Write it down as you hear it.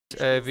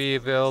we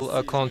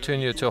will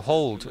continue to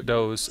hold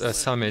those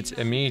summit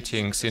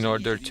meetings in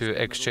order to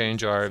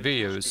exchange our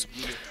views.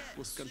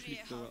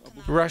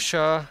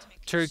 Russia,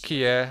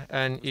 Türkiye,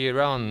 and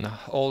Iran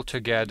all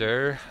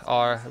together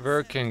are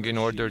working in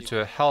order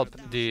to help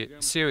the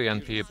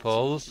Syrian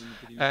people,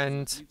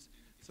 and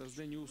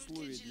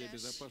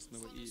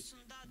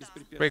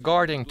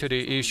regarding to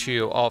the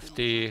issue of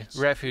the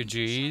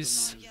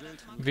refugees,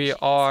 we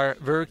are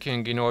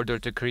working in order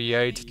to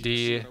create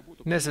the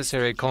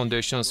necessary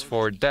conditions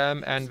for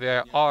them, and we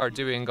are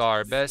doing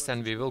our best,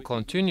 and we will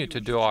continue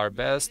to do our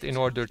best in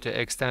order to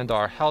extend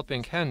our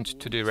helping hand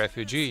to the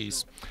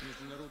refugees.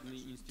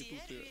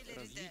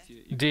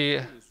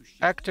 The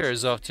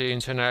actors of the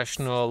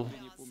international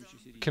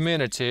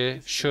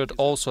community should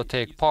also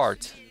take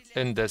part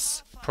in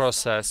this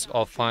process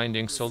of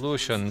finding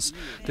solutions.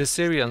 The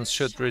Syrians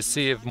should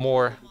receive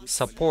more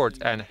support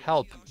and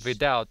help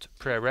without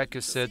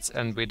prerequisites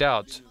and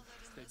without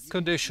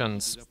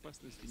conditions.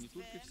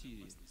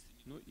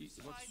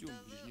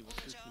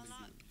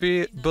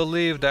 We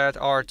believe that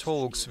our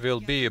talks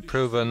will be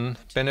proven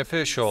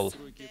beneficial,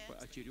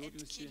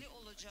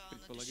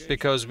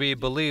 because we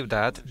believe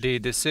that the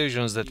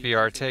decisions that we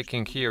are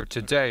taking here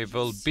today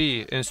will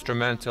be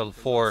instrumental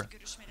for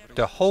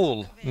the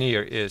whole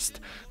Near East.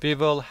 We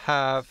will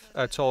have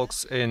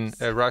talks in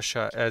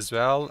Russia as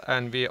well,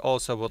 and we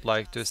also would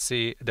like to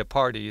see the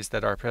parties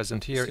that are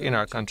present here in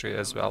our country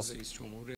as well.